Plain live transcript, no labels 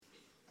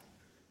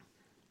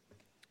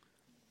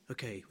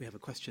Okay, we have a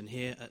question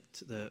here at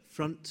the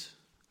front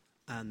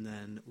and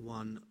then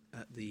one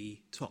at the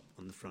top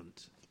on the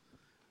front.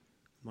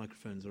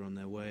 Microphones are on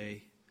their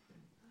way.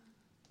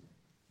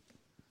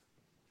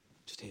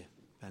 Just here,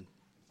 Ben.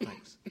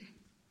 Thanks.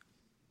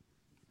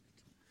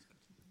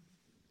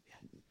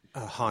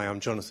 Hi, I'm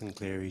Jonathan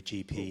Cleary,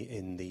 GP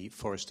in the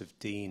Forest of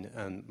Dean,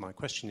 and my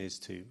question is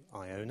to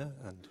Iona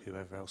and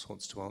whoever else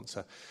wants to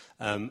answer.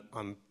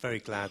 I'm very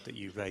glad that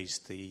you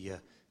raised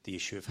the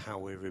issue of how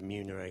we're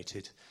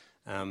remunerated,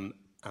 and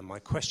my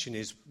question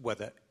is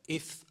whether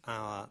if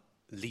our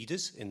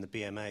leaders in the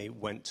BMA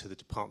went to the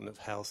Department of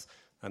Health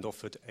and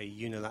offered a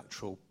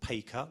unilateral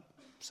pay cut,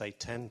 say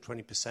 10,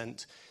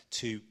 20%,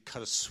 to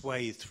cut a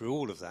swathe through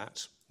all of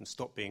that and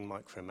stop being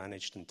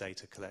micromanaged and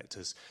data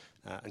collectors,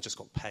 and just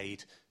got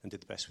paid and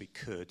did the best we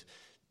could,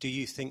 do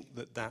you think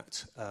that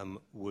that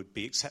would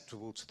be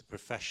acceptable to the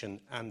profession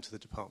and to the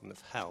Department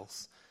of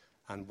Health,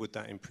 and would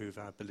that improve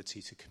our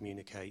ability to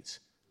communicate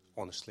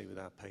honestly with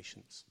our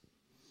patients?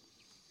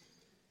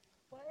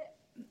 Well,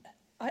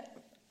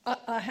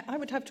 I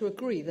would have to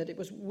agree that it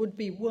would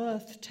be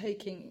worth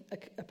taking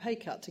a pay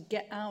cut to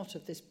get out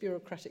of this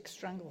bureaucratic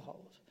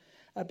stranglehold,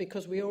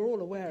 because we are all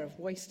aware of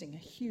wasting a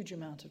huge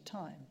amount of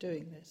time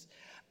doing this.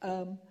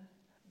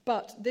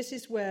 But this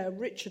is where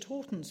Richard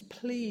Horton's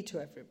plea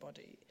to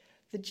everybody.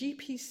 The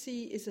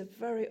GPC is a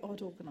very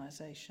odd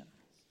organisation.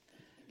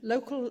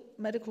 Local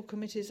medical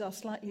committees are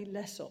slightly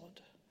less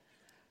odd.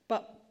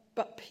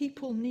 But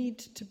people need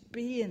to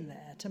be in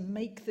there to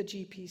make the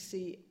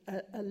GPC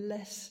a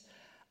less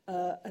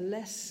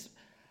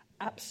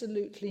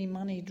absolutely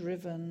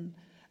money-driven,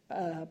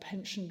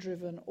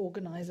 pension-driven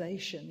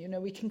organisation. You know,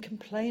 we can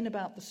complain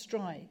about the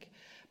strike,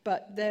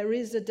 but there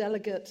is a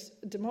delegate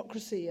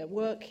democracy at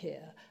work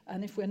here.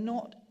 And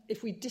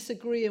if we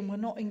disagree and we're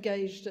not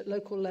engaged at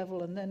local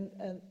level and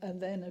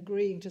then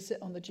agreeing to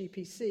sit on the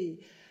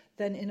GPC,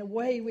 then in a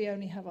way we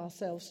only have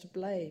ourselves to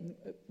blame.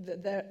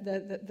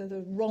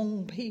 The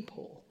wrong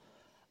people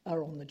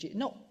are on the GPC.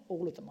 Not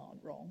all of them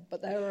aren't wrong,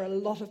 but there are a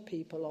lot of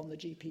people on the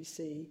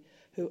GPC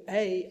who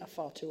A, are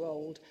far too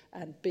old,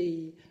 and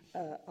B,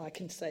 I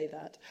can say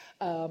that,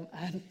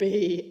 and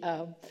B,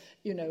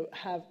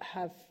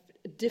 have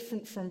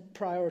different from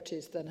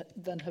priorities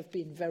than have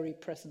been very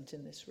present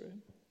in this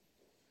room.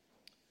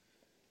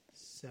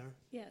 Sarah?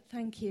 Yeah,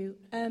 thank you.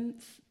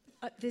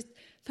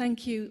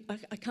 Thank you.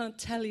 I can't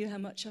tell you how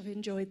much I've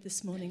enjoyed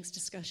this morning's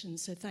discussion,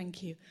 so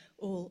thank you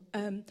all.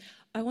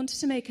 I wanted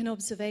to make an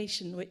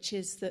observation, which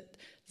is that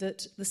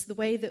the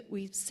way that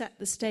we've set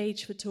the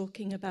stage for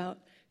talking about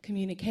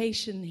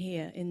communication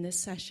here in this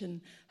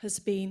session has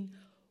been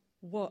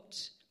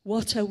what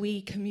are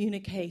we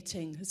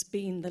communicating has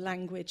been the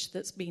language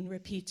that's been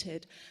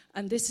repeated.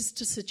 And this is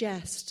to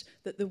suggest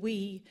that the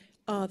we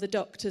are the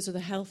doctors or the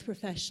health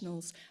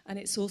professionals, and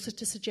it's also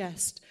to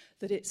suggest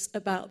that it's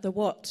about the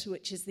what,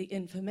 which is the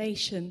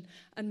information.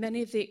 And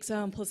many of the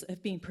examples that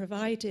have been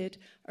provided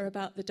are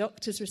about the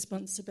doctor's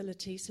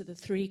responsibility, so the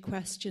 3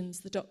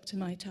 questions the doctor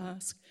might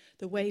ask,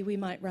 the way we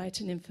might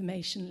write an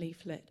information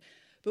leaflet.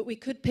 But we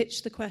could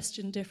pitch the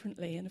question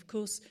differently, and of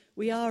course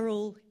we are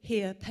all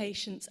here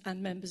patients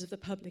and members of the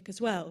public as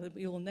well, and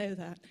we all know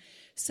that.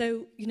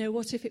 So,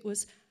 what if it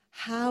was,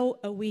 how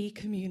are we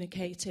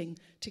communicating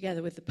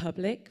together with the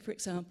public, for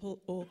example,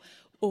 or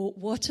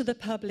what are the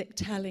public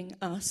telling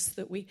us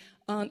that we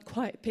aren't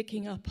quite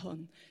picking up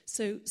on?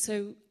 So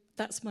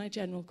that's my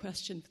general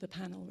question for the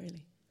panel,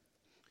 really.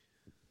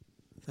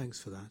 Thanks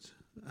for that.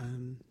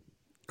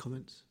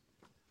 Comments?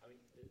 I mean,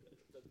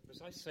 the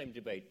precise same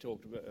debate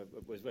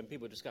was when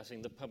people were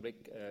discussing the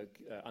public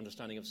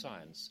understanding of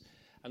science.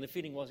 And the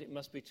feeling was it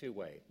must be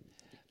two-way.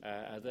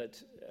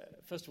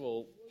 First of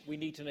all, we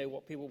need to know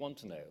what people want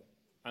to know.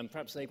 And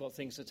perhaps they've got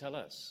things to tell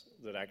us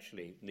that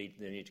actually they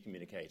need to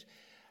communicate.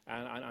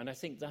 And I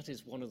think that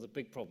is one of the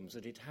big problems,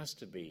 that it has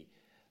to be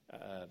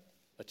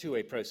a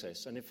two-way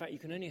process. And in fact, you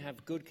can only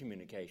have good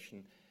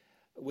communication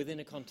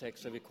within a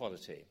context of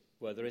equality,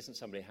 where there isn't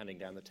somebody handing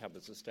down the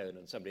tablets of stone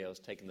and somebody else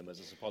taking them as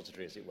a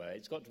suppository, as it were.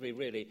 It's got to be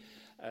really,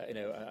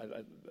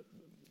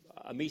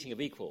 a meeting of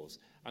equals.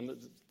 And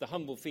the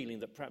humble feeling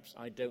that perhaps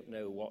I don't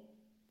know what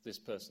this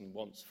person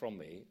wants from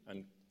me,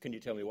 and can you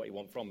tell me what you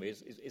want from me,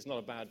 is not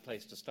a bad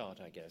place to start,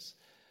 I guess,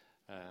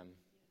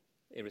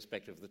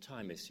 irrespective of the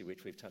time issue,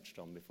 which we've touched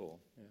on before.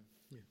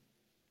 Yeah.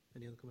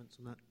 Any other comments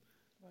on that?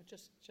 Well,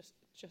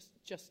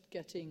 just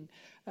getting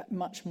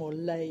much more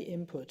lay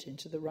input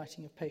into the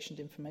writing of patient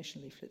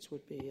information leaflets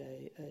would be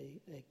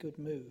a good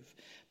move.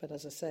 But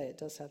as I say, it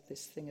does have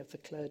this thing of the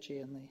clergy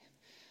and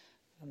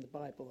the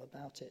Bible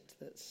about it.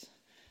 That's,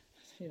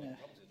 Well, the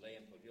problem with lay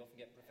input, you often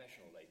get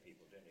professional lay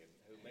people, don't you,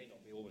 who may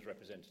not be always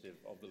representative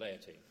of the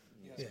laity.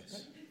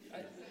 Yes.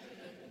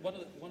 One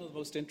of the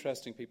most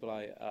interesting people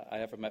I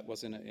ever met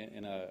was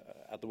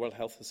at the World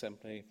Health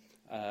Assembly.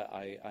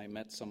 I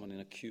met someone in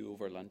a queue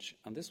over lunch,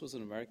 and this was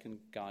an American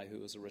guy who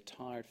was a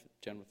retired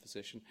general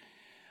physician,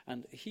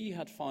 and he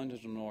had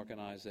founded an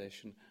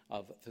organisation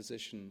of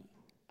physician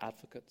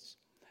advocates,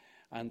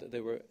 And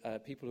they were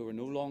people who were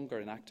no longer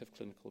in active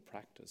clinical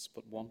practice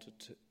but wanted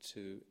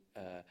to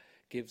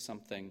give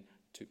something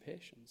to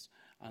patients.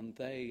 And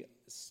they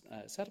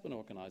set up an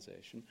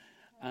organisation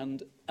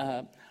and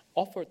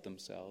offered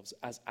themselves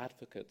as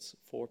advocates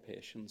for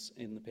patients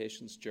in the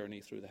patient's journey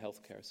through the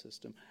healthcare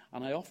system.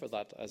 And I offer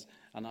that as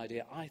an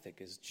idea I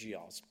think is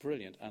just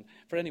brilliant. And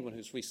for anyone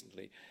who's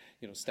recently,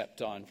 stepped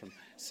down from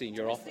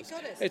senior office,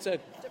 I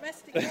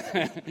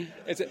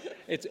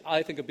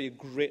think it'd be a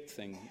great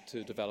thing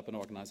to develop an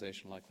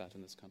organisation like that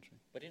in this country.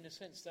 But in a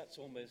sense, that's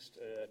almost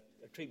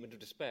a treatment of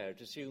despair. It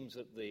assumes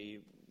that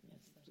the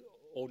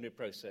ordinary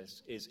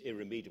process is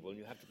irremediable and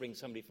you have to bring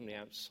somebody from the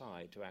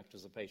outside to act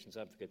as the patient's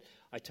advocate.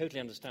 I totally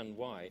understand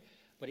why,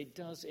 but it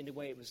does, in a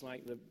way, it was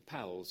like the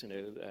PALS,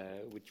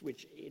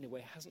 which in a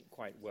way hasn't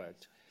quite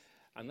worked.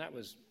 And that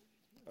was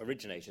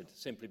originated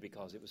simply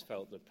because it was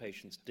felt that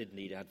patients did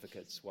need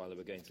advocates while they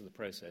were going through the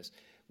process.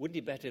 Wouldn't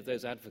it be better if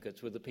those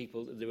advocates were the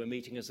people that they were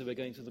meeting as they were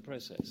going through the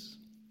process?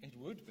 It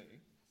would be.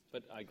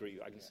 But I agree,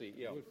 I can see,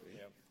 yeah. It would be.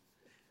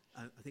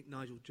 Yeah. I think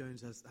Nigel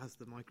Jones has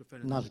the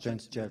microphone. Nigel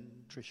Jones,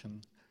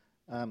 geriatrician.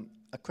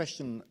 A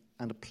question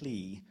and a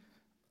plea,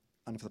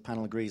 and if the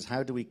panel agrees,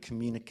 how do we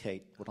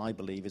communicate what I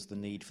believe is the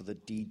need for the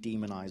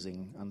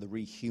de-demonising and the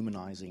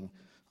rehumanising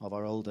of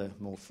our older,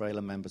 more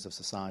frailer members of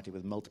society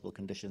with multiple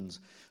conditions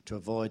to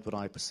avoid what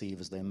I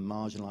perceive as their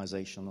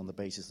marginalisation on the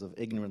basis of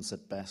ignorance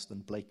at best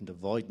and blatant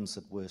avoidance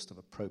at worst of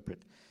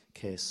appropriate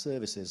care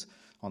services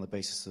on the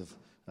basis of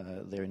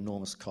their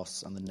enormous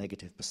costs and the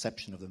negative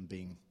perception of them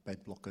being bed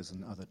blockers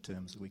and other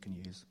terms that we can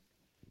use?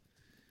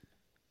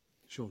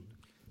 Sean.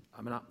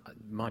 I mean,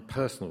 my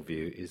personal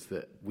view is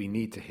that we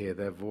need to hear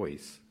their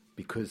voice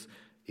because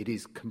it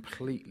is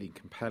completely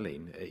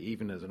compelling,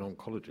 even as an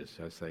oncologist,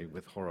 I say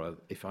with horror,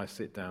 if I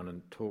sit down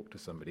and talk to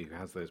somebody who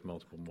has those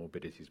multiple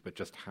morbidities but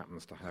just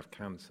happens to have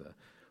cancer,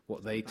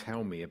 what they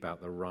tell me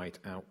about the right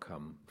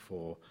outcome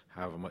for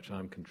however much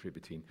I'm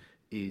contributing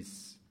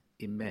is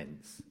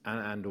immense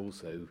and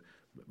also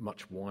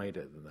much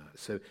wider than that.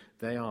 So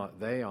they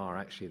are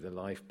actually the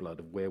lifeblood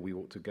of where we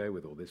ought to go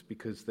with all this,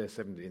 because they're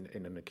in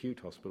an acute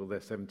hospital, they're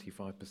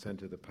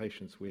 75% of the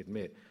patients we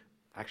admit,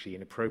 actually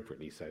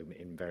inappropriately so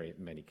in very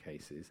many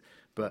cases.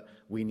 But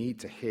we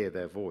need to hear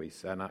their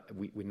voice, and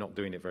we're not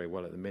doing it very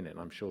well at the minute, and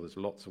I'm sure there's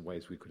lots of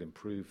ways we could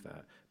improve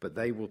that. But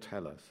they will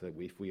tell us that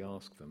if we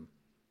ask them.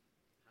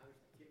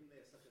 Given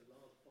there's such a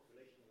large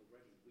population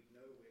already, we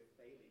know we're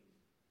failing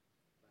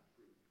that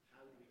group.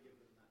 How do we give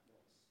them that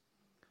voice?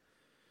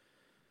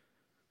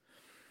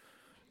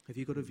 Have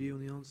you got a view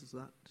on the answers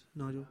to that,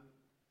 Nigel?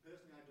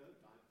 Personally, I don't.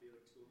 I feel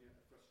extraordinarily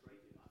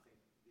frustrated. I think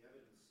the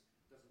evidence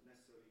doesn't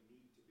necessarily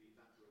need to be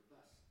that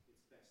robust.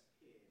 It's best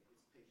care.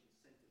 It's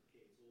patient-centered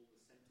care. It's all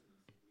the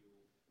sentiments that we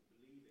all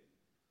believe in.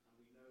 And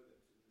we know that,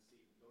 in the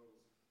Stephen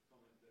Dorrell's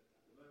comment, that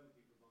at the moment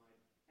we provide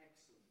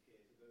excellent care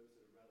to those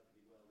that are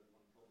relatively well with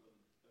one problem,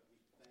 but we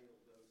fail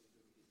those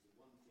who is the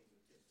one thing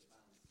that tips the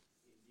balance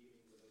in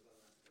dealing with those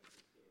other aspects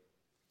of care.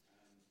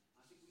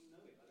 I think we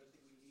know it. I don't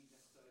think we need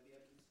necessarily the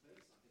evidence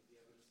base. I think the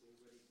evidence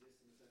already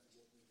exists in the sense of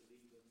what we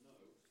believe and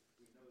know.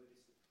 We know that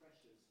it's the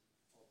pressures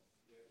of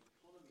the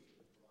economy that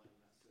are providing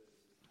that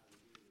service and how we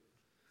deal with it.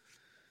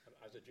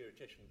 As a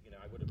geriatrician,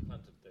 I would have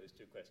planted those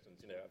two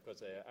questions, because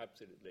they're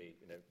absolutely,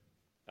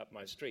 up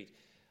my street.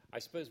 I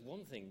suppose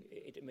one thing,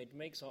 it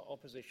makes our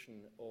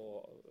opposition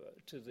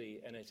to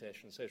the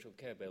NHS and social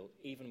care bill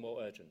even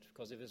more urgent,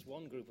 because if there's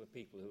one group of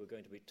people who are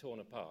going to be torn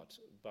apart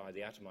by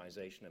the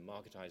atomisation and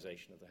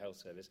marketisation of the health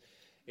service,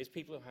 it's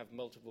people who have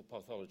multiple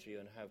pathology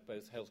and have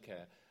both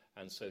healthcare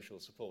and social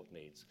support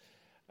needs.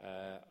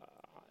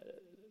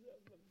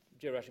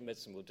 Geriatric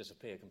medicine will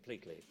disappear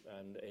completely,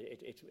 and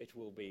it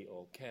will be,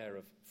 or care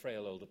of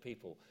frail older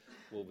people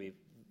will be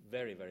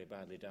very, very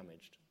badly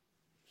damaged.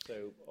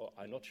 So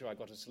I'm not sure I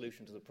got a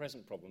solution to the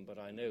present problem, but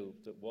I know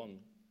that one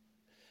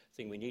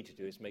thing we need to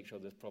do is make sure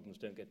those problems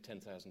don't get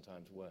 10,000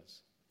 times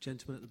worse.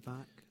 Gentleman at the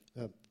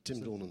back.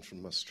 Tim Dornan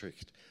from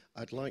Maastricht.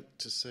 I'd like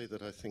to say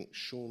that I think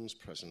Sean's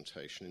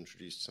presentation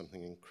introduced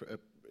something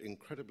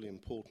incredibly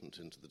important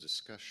into the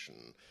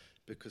discussion,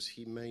 because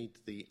he made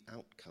the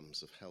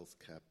outcomes of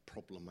healthcare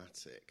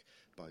problematic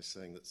by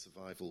saying that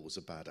survival was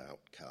a bad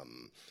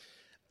outcome.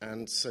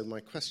 And so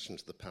my question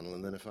to the panel,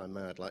 and then if I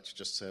may, I'd like to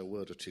just say a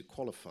word or two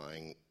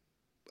qualifying,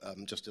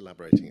 just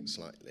elaborating it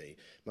slightly.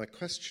 My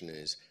question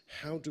is,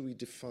 how do we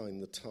define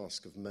the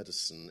task of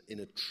medicine in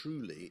a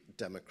truly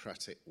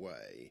democratic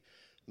way?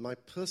 My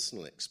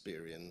personal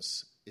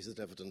experience is that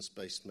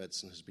evidence-based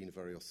medicine has been a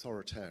very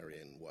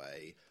authoritarian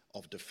way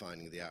of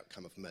defining the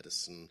outcome of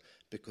medicine,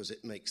 because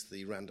it makes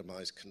the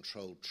randomized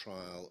controlled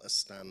trial a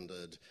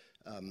standard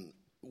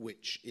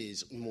which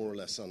is more or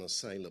less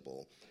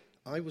unassailable.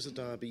 I was a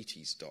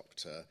diabetes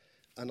doctor,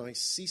 and I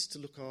ceased to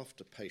look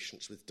after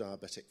patients with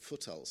diabetic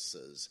foot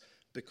ulcers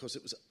because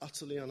it was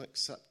utterly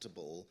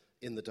unacceptable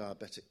in the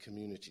diabetic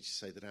community to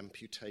say that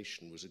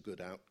amputation was a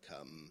good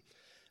outcome.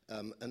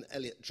 And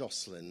Elliot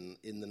Jocelyn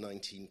in the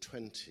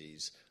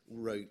 1920s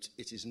wrote,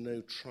 "It is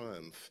no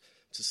triumph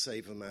to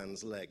save a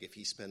man's leg if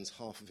he spends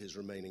half of his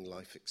remaining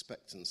life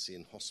expectancy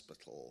in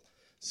hospital."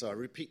 So I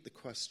repeat the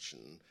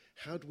question,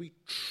 how do we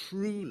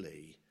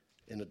truly,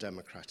 in a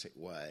democratic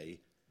way,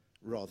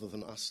 rather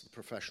than us, the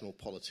professional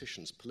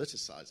politicians,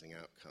 politicising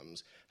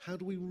outcomes, how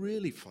do we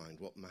really find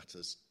what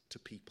matters to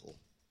people?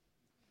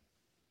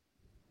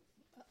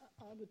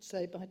 I would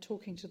say by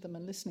talking to them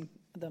and listening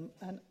to them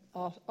and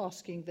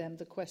asking them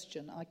the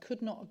question. I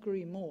could not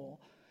agree more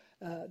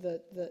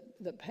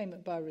that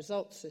payment by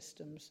results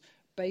systems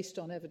based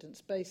on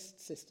evidence-based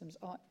systems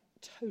are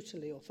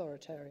totally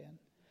authoritarian.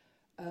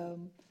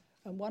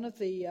 And one of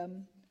the,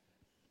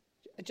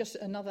 just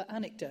another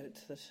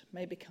anecdote that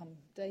may become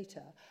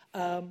data,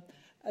 the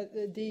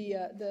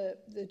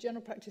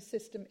general practice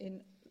system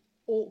in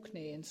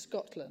Orkney in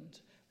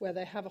Scotland, where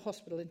they have a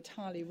hospital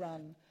entirely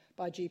run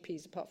by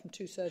GPs, apart from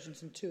 2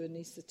 surgeons and 2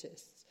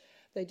 anaesthetists.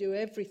 They do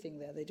everything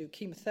there. They do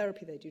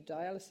chemotherapy, they do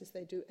dialysis,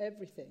 they do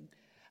everything.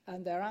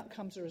 And their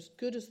outcomes are as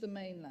good as the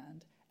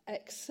mainland,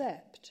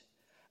 except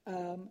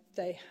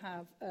they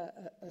have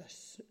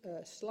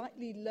a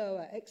slightly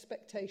lower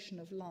expectation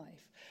of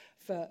life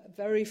for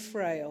very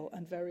frail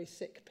and very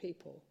sick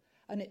people.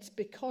 And it's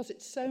because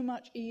it's so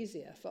much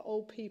easier for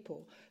old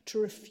people to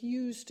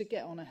refuse to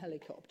get on a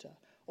helicopter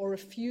or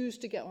refuse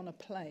to get on a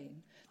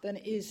plane than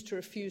it is to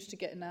refuse to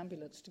get an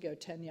ambulance to go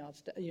 10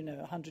 yards,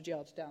 100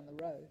 yards down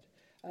the road.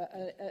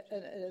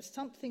 It's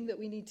something that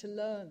we need to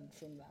learn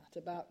from that,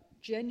 about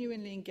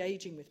genuinely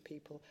engaging with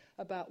people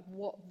about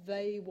what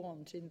they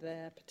want in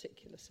their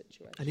particular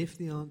situation. And if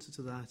the answer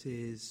to that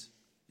is,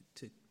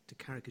 to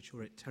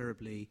caricature it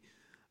terribly,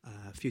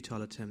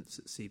 futile attempts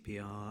at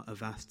CPR are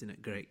vast and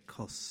at great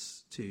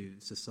costs to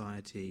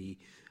society,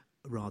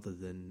 rather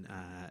than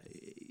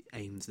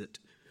aims that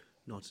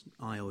not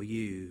I or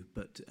you,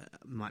 but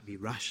might be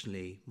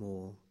rationally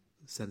more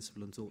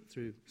sensible and thought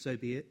through, so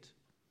be it.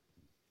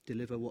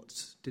 Deliver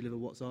what's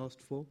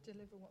asked for.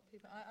 Deliver what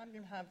people. I'm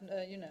going to have,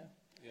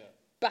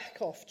 back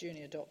off,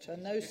 junior doctor.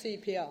 No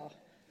CPR.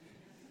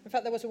 In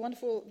fact, there is a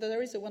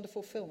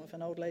wonderful film of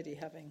an old lady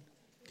having.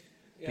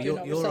 But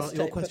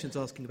your question's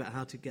asking about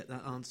how to get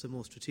that answer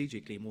more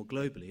strategically, more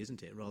globally,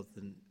 isn't it, rather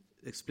than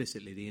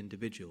explicitly the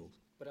individual.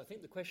 But I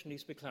think the question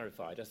needs to be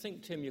clarified. I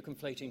think, Tim, you're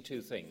conflating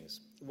 2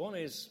 things. One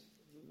is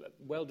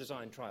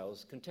well-designed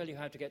trials can tell you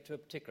how to get to a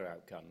particular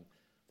outcome.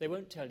 They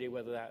won't tell you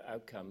whether that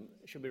outcome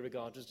should be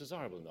regarded as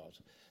desirable or not.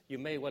 You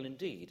may well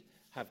indeed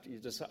have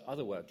there's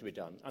other work to be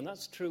done. And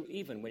that's true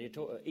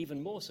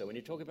even more so when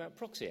you talk about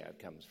proxy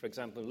outcomes. For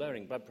example,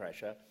 lowering blood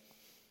pressure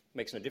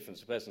makes no difference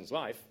to a person's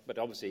life, but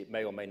obviously it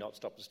may or may not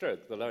stop the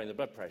stroke. The lowering the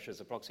blood pressure is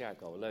a proxy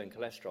outcome, lowering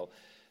cholesterol.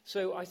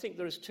 So I think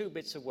there is 2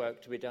 bits of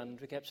work to be done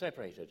to be kept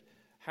separated.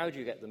 How do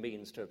you get the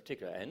means to a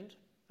particular end?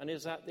 And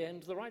is that the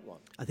end the right one?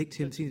 I think,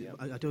 Tim,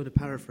 I don't want to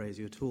paraphrase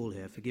you at all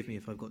here. Forgive me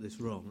if I've got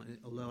this wrong.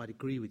 Although I'd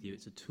agree with you,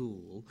 it's a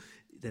tool.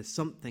 There's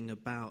something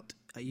about,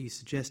 are you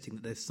suggesting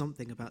that there's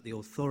something about the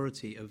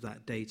authority of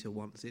that data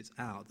once it's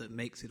out that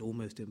makes it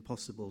almost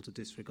impossible to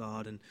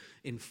disregard and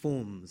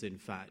informs, in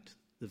fact,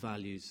 the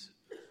values?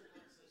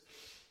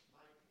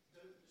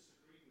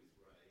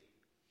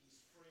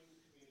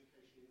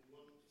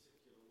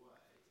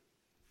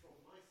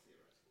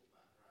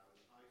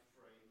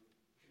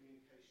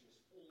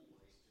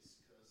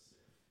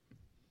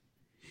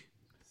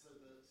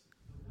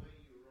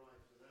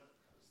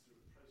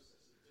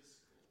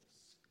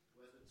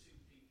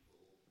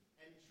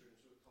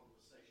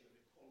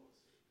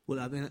 Well,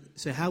 I mean,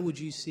 so how would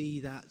you see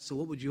that? So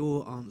what would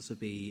your answer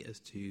be as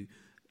to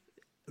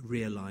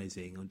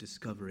realising or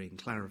discovering,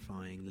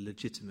 clarifying the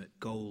legitimate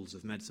goals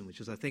of medicine,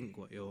 which is, I think,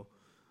 what you're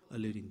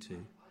alluding to? I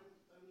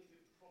only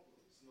give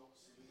problems, not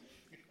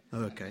solutions.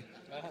 Oh, okay.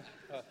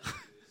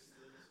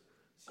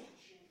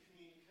 Teaching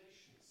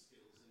communication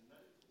skills in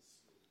medical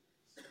schools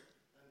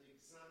and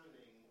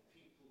examining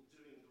people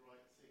doing the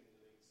right thing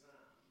in an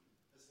exam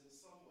has in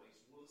some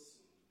ways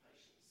worsened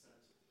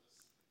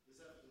patient-centeredness. There's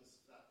evidence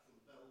of that from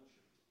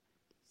Belgium.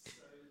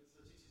 So that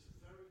it is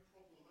very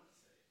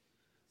problematic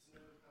to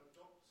know how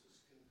doctors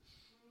can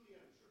truly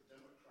enter a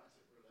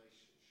democratic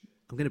relationship.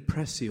 I'm going to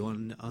press you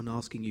on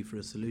asking you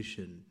for a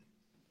solution.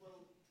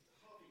 Well,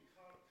 Harvey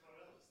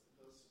Carell is the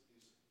person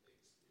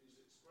who's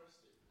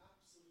expressed it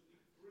absolutely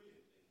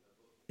brilliantly in her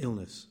book.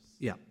 Illness,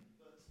 yeah.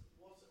 But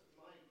what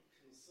my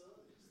concern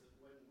is that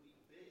when we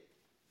bid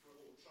for,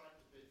 or tried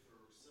to bid for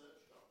a research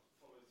grant to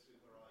follow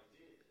through her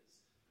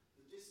ideas,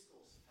 the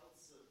discourse of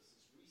health services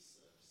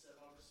research said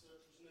our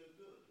research was no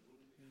good and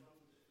wouldn't be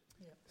funded.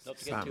 Not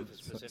to get too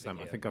specific Sam,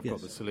 I here. think I've got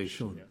the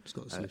solution. Sure, it's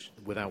got a solution.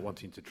 Without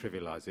wanting to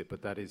trivialise it,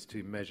 but that is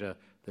to measure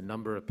the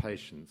number of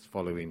patients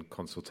following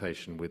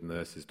consultation with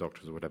nurses,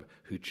 doctors or whatever,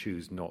 who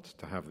choose not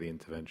to have the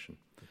intervention.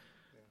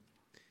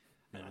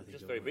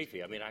 Just very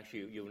briefly, I mean,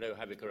 actually, you know,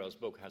 Harvey Carell's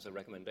book has a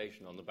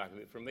recommendation on the back of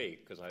it from me,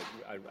 because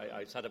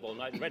I sat up all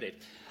night and read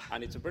it.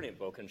 And it's a brilliant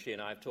book, and she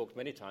and I have talked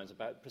many times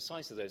about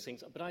precisely those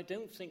things. But I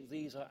don't think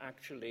these are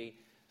actually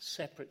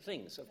separate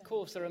things. Of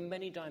course, there are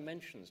many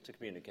dimensions to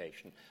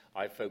communication.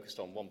 I've focused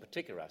on one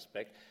particular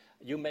aspect.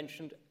 You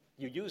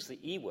use the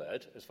E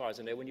word, as far as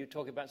I know, when you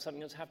talk about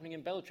something that's happening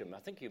in Belgium. I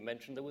think you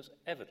mentioned there was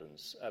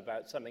evidence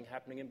about something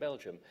happening in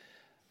Belgium.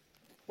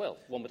 Well,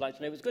 one would like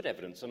to know it's good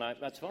evidence, and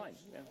that's fine.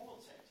 Yeah.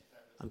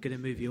 I'm going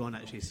to move you on,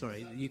 actually.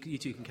 Sorry. You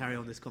two can carry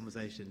on this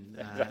conversation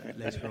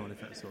later on,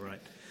 if that's all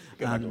right.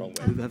 We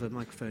have a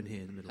microphone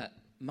here in the middle.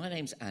 My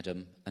name's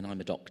Adam, and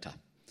I'm a doctor.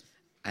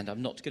 And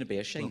I'm not going to be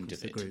ashamed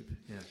of it. Group.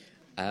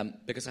 Yeah.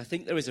 Because I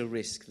think there is a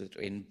risk that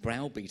in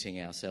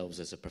browbeating ourselves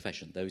as a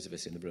profession, those of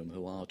us in the room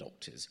who are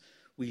doctors,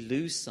 we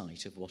lose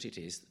sight of what it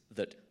is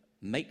that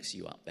makes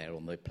you up there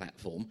on the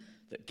platform,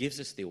 that gives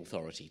us the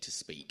authority to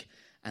speak,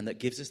 and that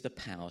gives us the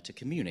power to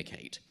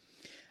communicate.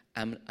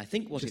 I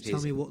think what Just it is...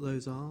 tell me what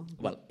those are.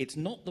 Well, it's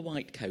not the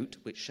white coat,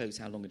 which shows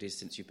how long it is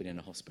since you've been in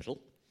a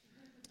hospital.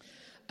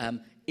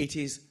 It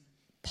is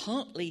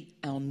partly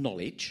our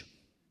knowledge,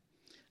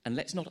 and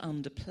let's not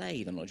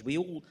underplay the knowledge. We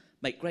all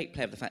make great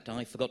play of the fact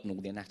I've forgotten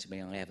all the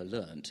anatomy I ever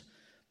learnt,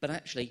 but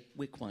actually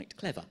we're quite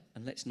clever,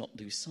 and let's not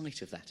lose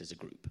sight of that as a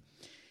group.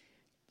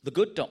 The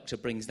good doctor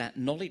brings that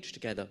knowledge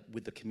together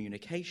with the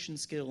communication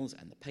skills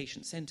and the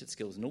patient-centred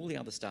skills and all the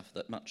other stuff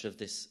that much of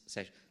this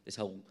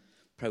whole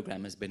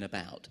programme has been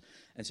about.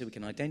 And so we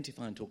can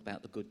identify and talk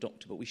about the good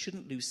doctor, but we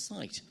shouldn't lose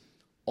sight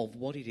of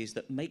what it is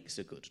that makes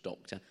a good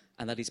doctor,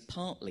 and that is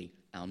partly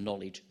our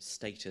knowledge,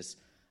 status,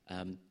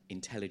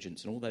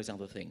 intelligence, and all those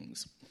other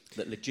things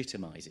that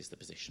legitimises the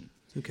position.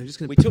 Okay, I'm just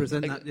going to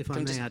present that, if I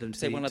may, Adam,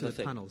 to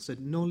the panel. So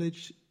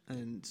knowledge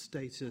and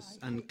status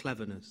and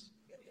cleverness.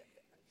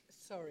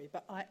 Sorry,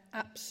 but I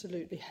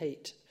absolutely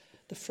hate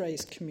the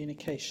phrase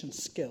communication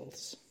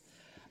skills.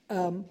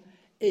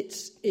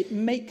 It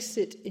makes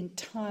it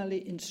entirely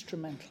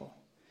instrumental.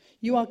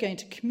 You are going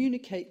to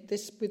communicate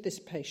this with this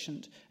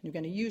patient, and you're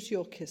going to use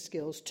your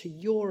skills to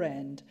your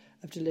end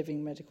of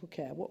delivering medical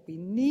care. What we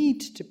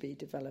need to be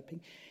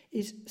developing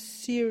is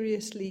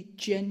seriously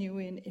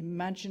genuine,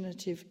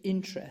 imaginative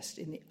interest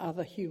in the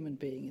other human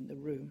being in the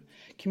room.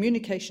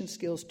 Communication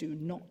skills do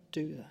not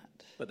do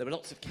that. But there are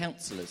lots of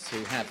counsellors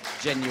who have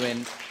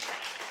genuine...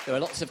 There are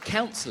lots of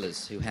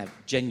counsellors who have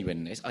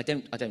genuineness. I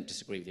don't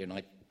disagree with you, and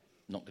I'm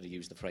not going to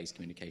use the phrase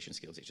communication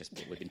skills. It's just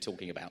what we've been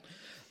talking about.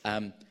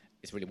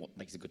 It's really what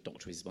makes a good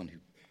doctor is one who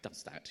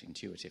does that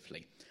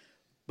intuitively.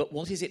 But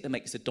what is it that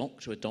makes a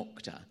doctor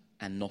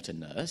and not a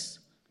nurse,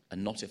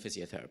 and not a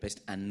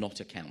physiotherapist, and not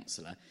a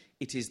counsellor?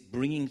 It is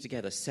bringing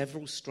together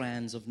several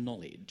strands of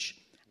knowledge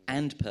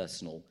and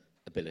personal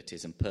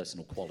abilities and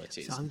personal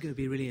qualities. So I'm going to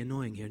be really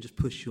annoying here and just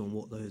push you on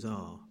what those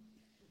are.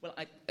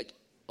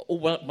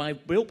 Well, my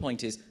real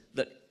point is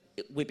that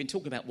we've been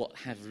talking about what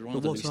have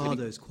rather... But what are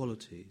those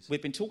qualities?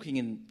 We've been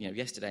talking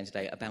yesterday and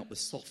today about the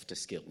softer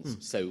skills,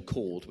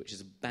 so-called, which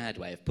is a bad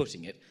way of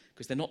putting it,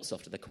 because they're not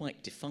softer, they're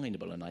quite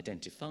definable and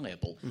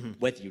identifiable,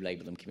 whether you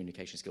label them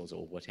communication skills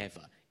or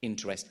whatever.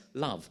 Interest,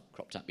 love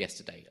cropped up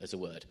yesterday as a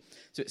word.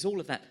 So it's all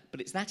of that,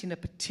 but it's that in a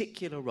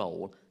particular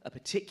role, a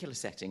particular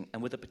setting,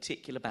 and with a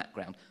particular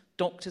background.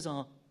 Doctors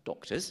are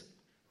doctors.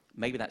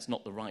 Maybe that's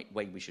not the right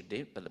way we should do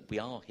it, but we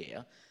are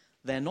here.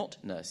 They're not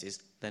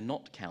nurses, they're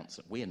not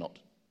counsellors, we are not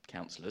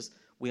counsellors,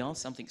 we are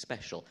something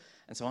special.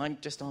 And so I'm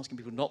just asking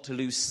people not to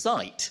lose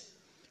sight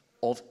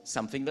of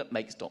something that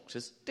makes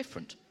doctors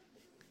different.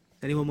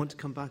 Anyone want to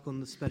come back on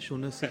the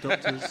specialness of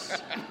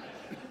doctors?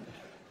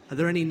 Are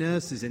there any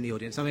nurses in the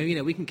audience? I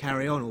mean, we can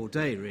carry on all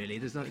day, really.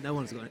 There's no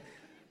one's got...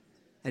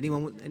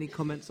 Anyone want any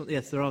comments on...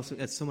 Yes,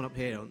 there's someone up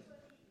here.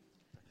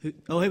 Here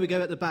we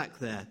go at the back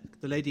there.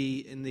 The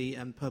lady in the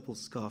purple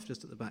scarf,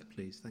 just at the back,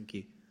 please. Thank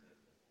you.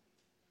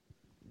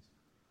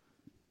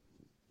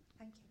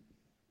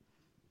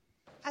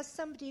 As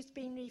somebody who's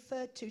been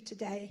referred to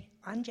today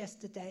and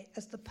yesterday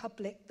as the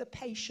public, the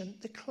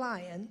patient, the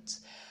client,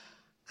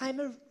 I'm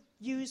a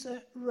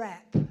user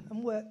rep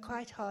and work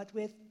quite hard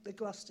with the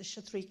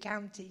Gloucestershire 3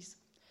 counties.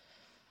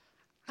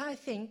 I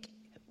think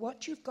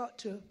what you've got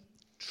to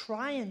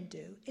try and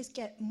do is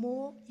get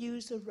more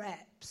user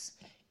reps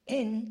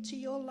into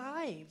your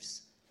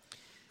lives.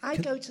 I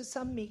go to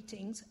some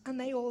meetings and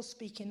they all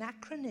speak in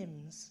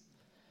acronyms.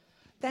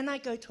 Then I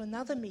go to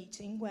another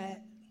meeting where,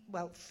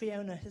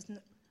 Fiona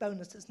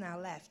Bonus has now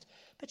left,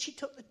 but she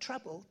took the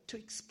trouble to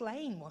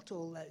explain what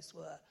all those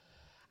were.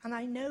 And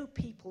I know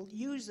people,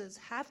 users,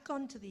 have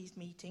gone to these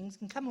meetings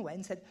and come away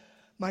and said,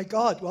 my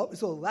God, what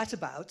was all that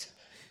about?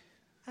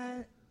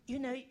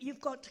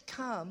 You've got to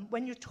come,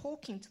 when you're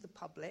talking to the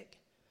public,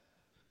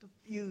 the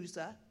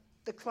user,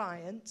 the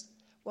client,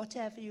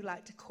 whatever you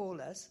like to call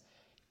us,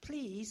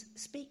 please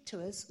speak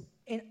to us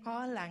in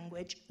our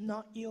language,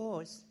 not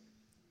yours.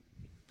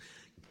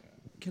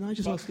 Can I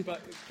just ask you...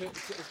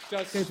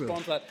 Just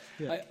respond to that.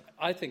 Yeah.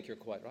 I think you're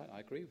quite right.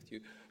 I agree with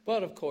you.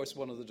 But, of course,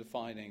 one of the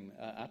defining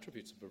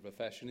attributes of a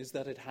profession is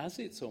that it has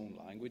its own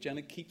language and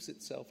it keeps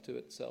itself to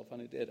itself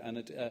and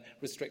it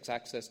restricts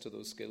access to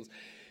those skills.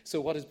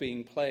 So what is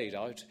being played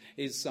out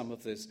is some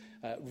of this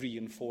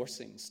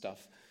reinforcing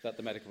stuff that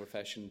the medical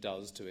profession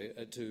does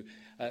to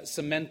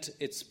cement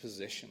its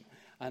position.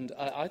 And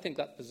I think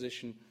that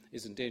position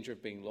is in danger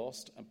of being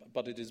lost,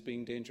 but it is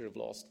being danger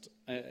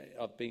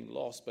of being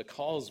lost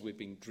because we've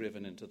been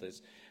driven into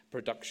this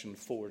production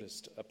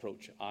Fordist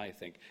approach, I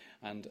think,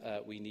 and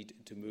we need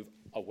to move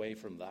away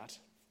from that.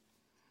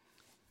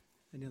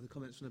 Any other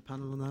comments from the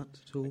panel on that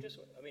at all?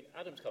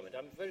 Adam's comment,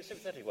 I'm very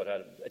sympathetic with what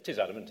Adam, it is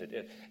Adam, isn't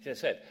it? He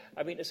said.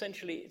 I mean,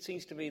 essentially, it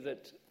seems to me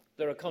that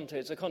there are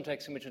it's a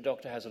context in which a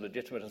doctor has a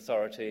legitimate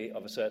authority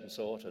of a certain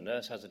sort, a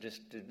nurse has a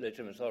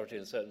legitimate authority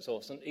of a certain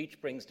sort, and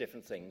each brings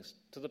different things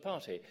to the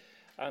party.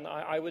 And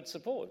I would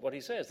support what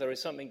he says. There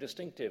is something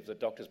distinctive that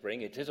doctors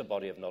bring. It is a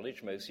body of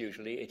knowledge, most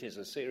usually. It is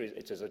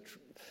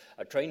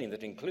a training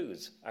that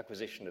includes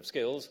acquisition of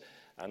skills,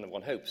 and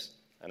one hopes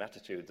an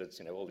attitude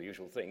that's, all the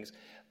usual things.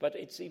 But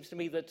it seems to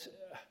me that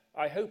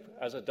I hope,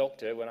 as a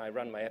doctor, when I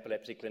ran my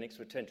epilepsy clinics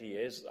for 20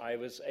 years, I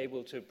was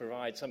able to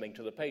provide something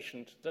to the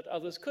patient that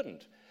others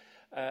couldn't.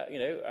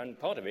 And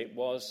part of it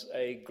was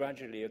a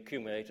gradually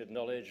accumulated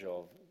knowledge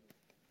of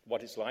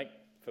what it's like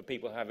for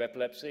people who have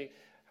epilepsy,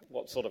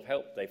 what sort of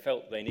help they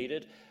felt they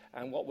needed,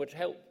 and what would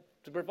help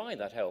to provide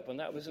that help. And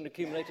that was an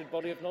accumulated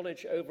body of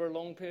knowledge over a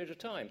long period of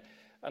time.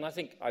 And I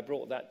think I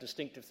brought that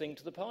distinctive thing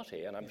to the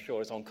party, and I'm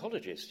sure as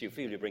oncologists you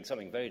feel you bring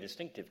something very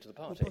distinctive to the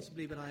party. Well,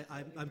 possibly, but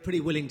I'm pretty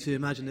willing to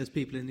imagine there's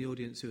people in the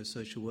audience who are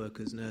social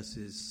workers,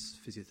 nurses,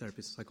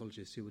 physiotherapists,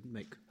 psychologists who would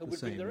make the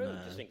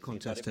same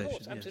contestation. Of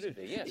course,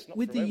 absolutely, yes.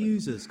 With the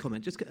users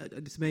comment,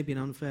 this may be an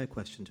unfair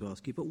question to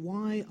ask you, but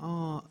why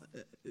are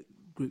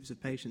groups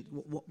of patients,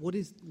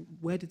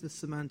 where did the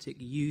semantic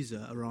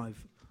user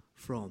arrive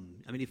from?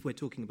 I mean, if we're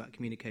talking about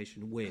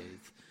communication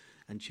with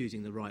and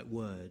choosing the right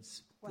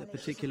words, a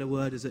particular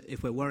word,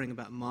 if we're worrying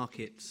about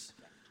markets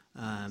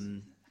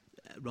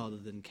rather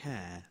than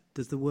care,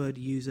 does the word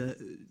user,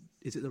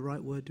 is it the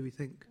right word, do we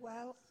think?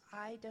 Well,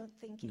 I don't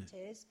think it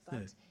is,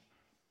 but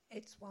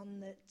it's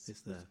one that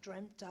was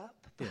dreamt up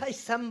by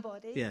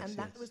somebody, and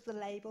that was the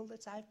label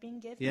that I've been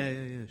given.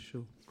 Yeah,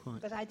 sure,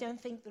 quite. But I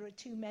don't think there are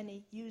too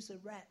many user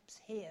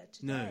reps here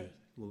today. No,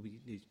 well,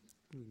 we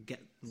can get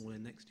them all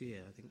in next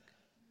year, I think.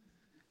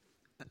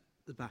 At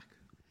the back.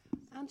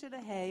 Angela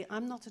Hay,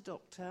 I'm not a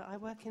doctor. I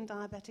work in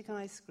diabetic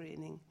eye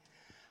screening.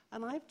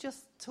 And I've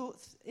just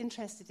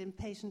interested in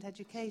patient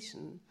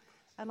education,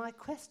 and I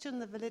question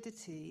the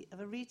validity of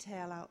a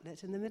retail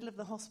outlet in the middle of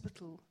the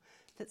hospital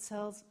that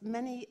sells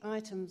many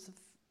items of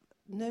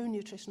no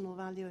nutritional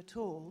value at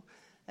all,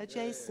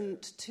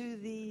 adjacent to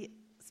the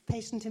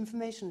patient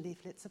information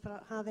leaflets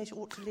about how they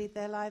ought to lead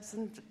their lives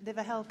and live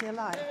a healthier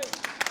life.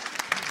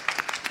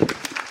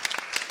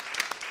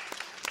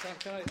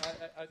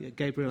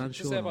 Gabriel, I'm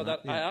sure about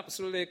that. I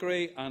absolutely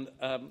agree. And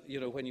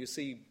when you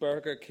see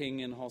Burger King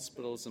in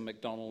hospitals and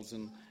McDonald's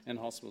in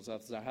hospitals,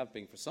 as there have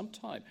been for some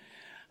time,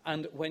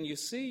 and when you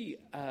see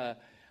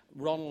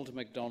Ronald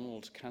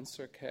McDonald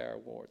Cancer Care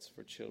Awards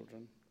for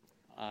children,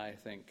 I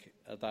think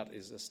that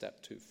is a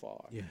step too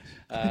far.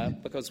 Yes.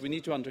 Because we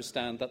need to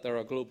understand that there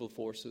are global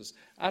forces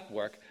at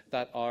work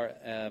that are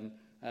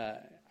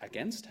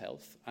against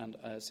health and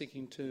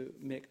seeking to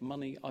make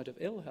money out of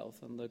ill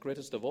health. And the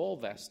greatest of all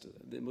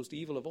the most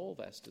evil of all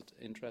vested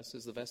interests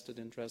is the vested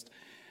interest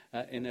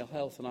in ill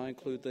health. And I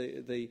include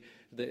the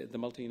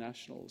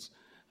multinationals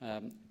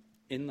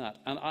in that.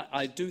 And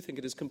I do think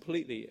it is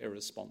completely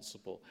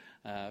irresponsible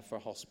for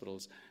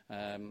hospitals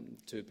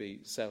to be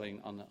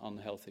selling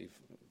unhealthy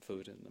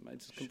food in them.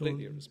 It's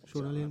completely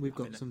irresponsible. Sean Elliott, we've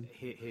got some...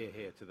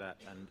 Here to that,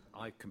 and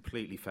I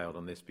completely failed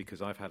on this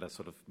because I've had a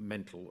sort of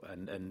mental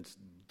and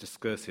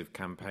discursive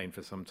campaign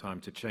for some time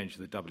to change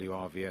the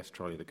WRVS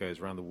trolley that goes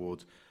around the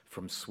wards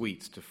from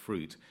sweets to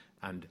fruit,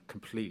 and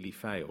completely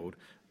failed.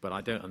 But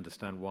I don't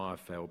understand why I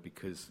failed,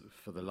 because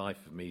for the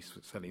life of me,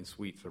 selling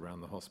sweets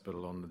around the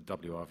hospital on the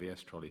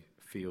WRVS trolley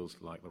feels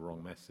like the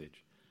wrong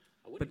message.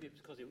 Wouldn't it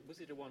be because was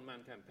it a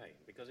one-man campaign?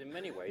 Because in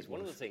many ways, one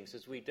of the things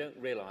is we don't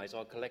realise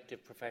our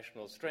collective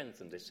professional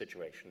strength in this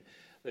situation.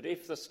 That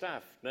if the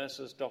staff,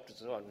 nurses,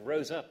 doctors, and so on,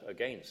 rose up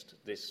against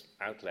this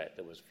outlet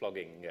that was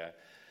flogging,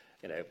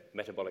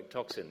 metabolic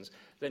toxins,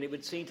 then it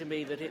would seem to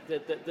me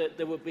that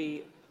there would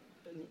be.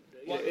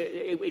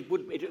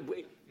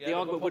 The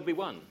argument would be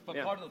won. But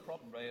part of the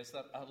problem, Ray, is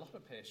that a lot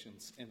of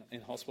patients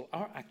in hospital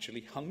are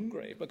actually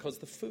hungry because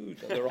the food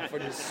that they're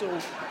offered is so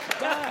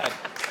bad.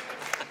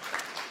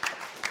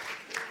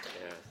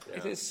 Yeah.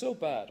 It is so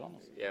bad,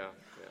 honestly. Yeah.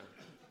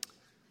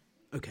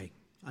 Okay.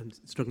 I'm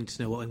struggling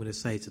to know what I'm going to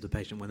say to the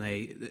patient when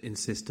they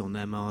insist on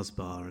their Mars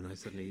bar, and I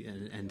suddenly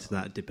enter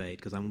that debate,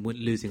 because I'm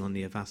losing on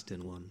the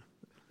Avastin one.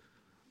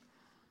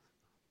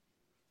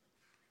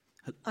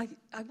 I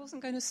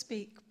wasn't going to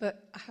speak,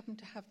 but I happen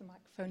to have the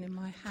microphone in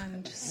my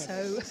hand,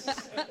 so...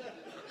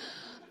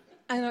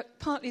 And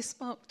partly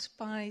sparked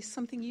by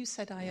something you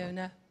said,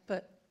 Iona,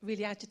 but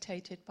really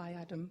agitated by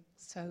Adam.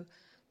 So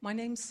my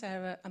name's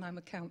Sarah, and I'm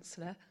a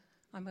counsellor.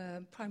 I'm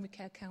a primary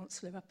care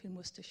counsellor up in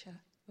Worcestershire,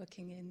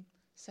 working in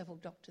several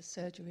doctors'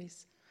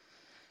 surgeries.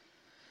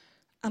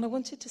 And I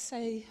wanted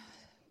to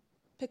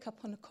pick up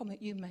on a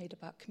comment you made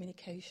about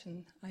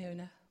communication,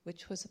 Iona,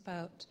 which was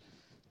about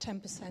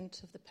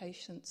 10% of the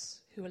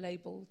patients who are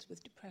labelled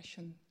with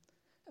depression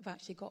have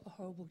actually got a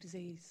horrible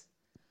disease.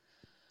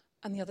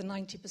 And the other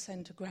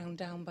 90% are ground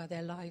down by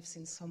their lives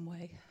in some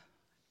way.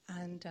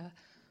 And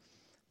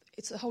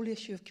it's a whole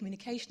issue of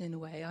communication in a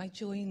way. I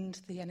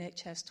joined the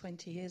NHS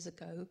 20 years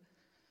ago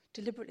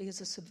deliberately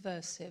as a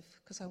subversive,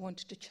 because I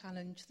wanted to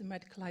challenge the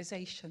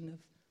medicalisation of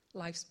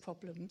life's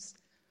problems,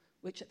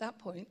 which at that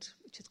point,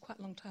 which is quite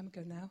a long time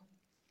ago now,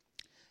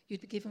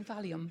 you'd be given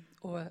Valium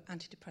or an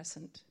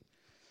antidepressant.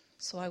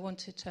 So I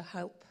wanted to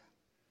help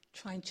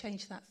try and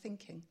change that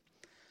thinking.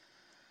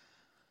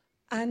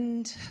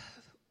 And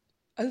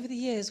over the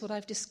years, what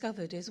I've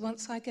discovered is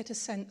once I get a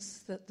sense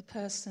that the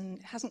person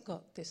hasn't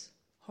got this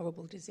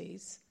horrible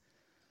disease,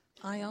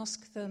 I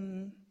ask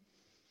them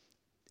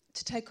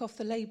to take off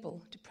the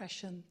label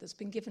depression that's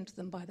been given to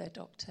them by their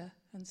doctor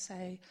and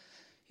say,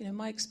 you know,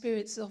 my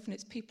experience is often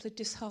it's people are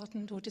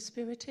disheartened or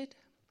dispirited.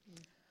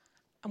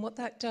 And what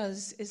that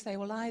does is they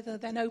will either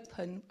then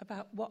open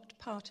about what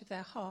part of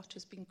their heart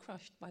has been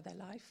crushed by their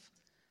life,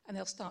 and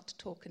they'll start to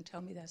talk and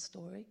tell me their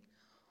story.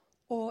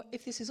 Or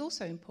if this is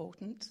also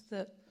important,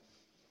 that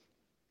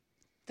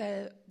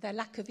their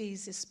lack of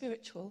ease is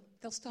spiritual,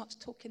 they'll start to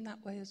talk in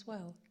that way as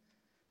well.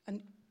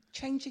 And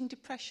changing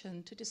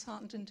depression to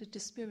disheartened and to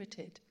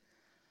dispirited,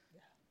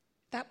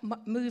 that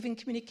move in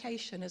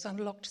communication has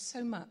unlocked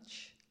so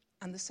much,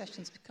 and the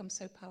sessions become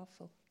so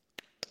powerful.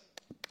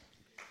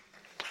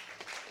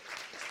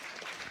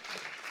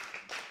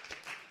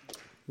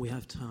 We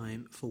have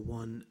time for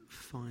one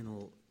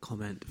final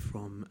comment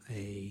from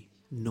a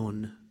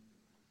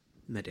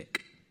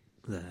non-medic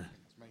there.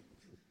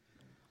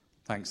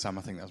 Thanks, Sam.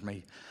 I think that was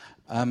me.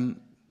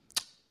 I'm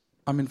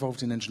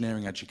involved in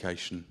engineering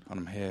education, and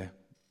I'm here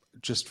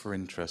just for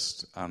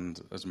interest and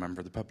as a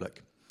member of the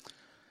public.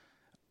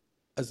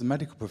 As the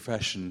medical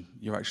profession,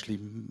 you're actually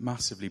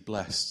massively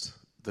blessed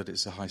that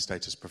it's a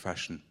high-status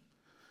profession,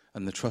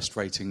 and the trust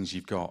ratings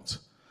you've got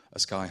are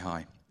sky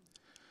high.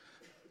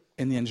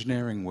 In the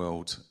engineering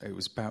world, it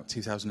was about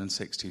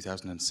 2006,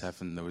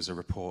 2007, there was a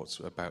report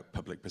about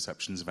public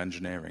perceptions of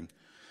engineering,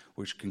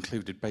 which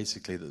concluded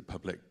basically that the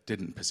public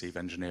didn't perceive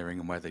engineering,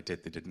 and where they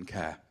did, they didn't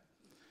care.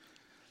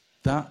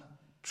 That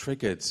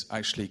triggered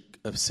actually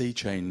a sea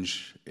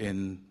change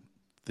in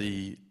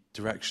the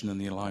direction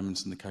and the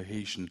alignment and the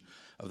cohesion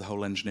of the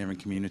whole engineering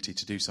community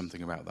to do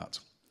something about that.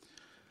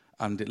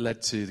 And it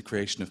led to the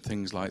creation of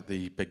things like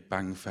the Big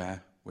Bang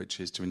Fair, which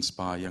is to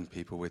inspire young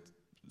people with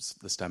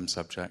the STEM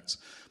subjects,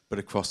 but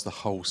across the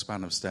whole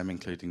span of STEM,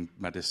 including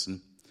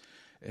medicine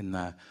in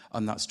there.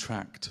 And that's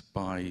tracked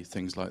by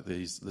things like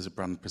these. There's a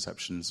brand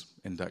perceptions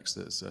index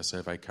that's a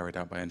survey carried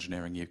out by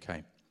Engineering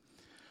UK.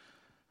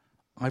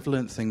 I've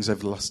learnt things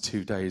over the last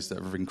 2 days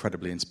that have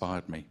incredibly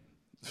inspired me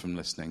from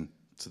listening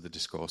to the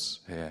discourse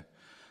here,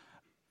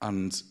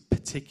 and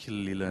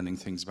particularly learning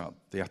things about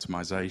the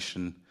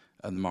atomisation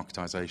and the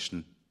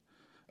marketisation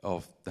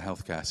of the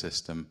healthcare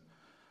system.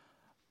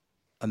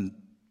 And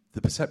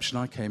the perception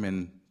I came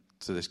in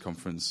to this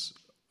conference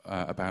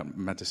about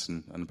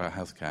medicine and about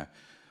healthcare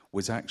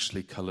was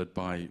actually coloured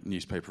by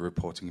newspaper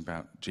reporting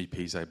about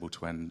GPs able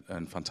to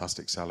earn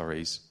fantastic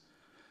salaries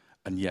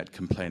and yet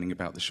complaining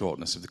about the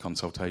shortness of the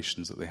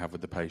consultations that they have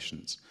with the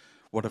patients.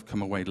 What I've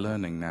come away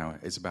learning now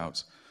is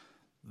about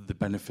the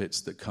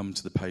benefits that come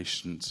to the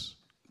patient,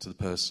 to the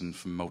person,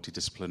 from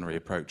multidisciplinary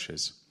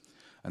approaches.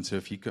 And so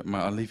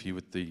I'll leave you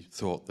with the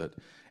thought that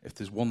if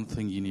there's one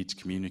thing you need to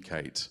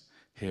communicate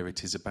here,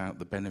 it is about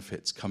the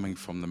benefits coming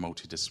from the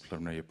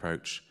multidisciplinary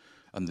approach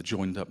and the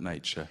joined-up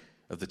nature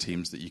of the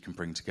teams that you can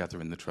bring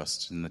together in the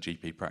trusts and the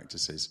GP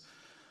practices,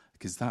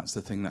 because that's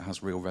the thing that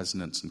has real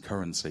resonance and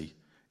currency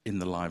in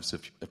the lives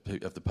of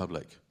the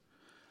public.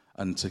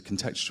 And to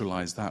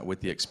contextualise that with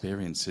the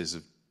experiences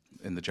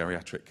in the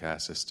geriatric care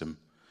system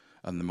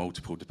and the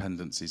multiple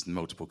dependencies and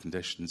multiple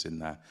conditions in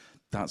there,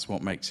 that's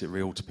what makes it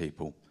real to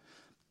people.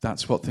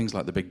 That's what things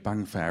like the Big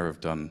Bang Fair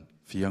have done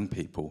for young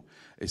people,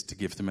 is to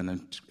give them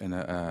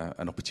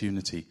an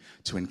opportunity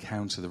to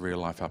encounter the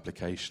real-life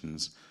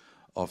applications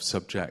of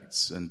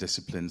subjects and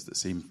disciplines that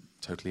seem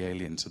totally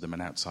alien to them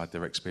and outside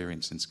their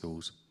experience in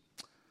schools.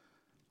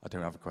 I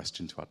don't have a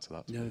question to add to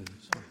that. No,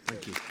 sorry,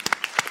 thank you.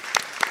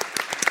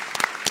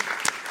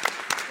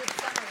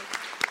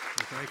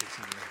 Very good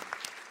summary.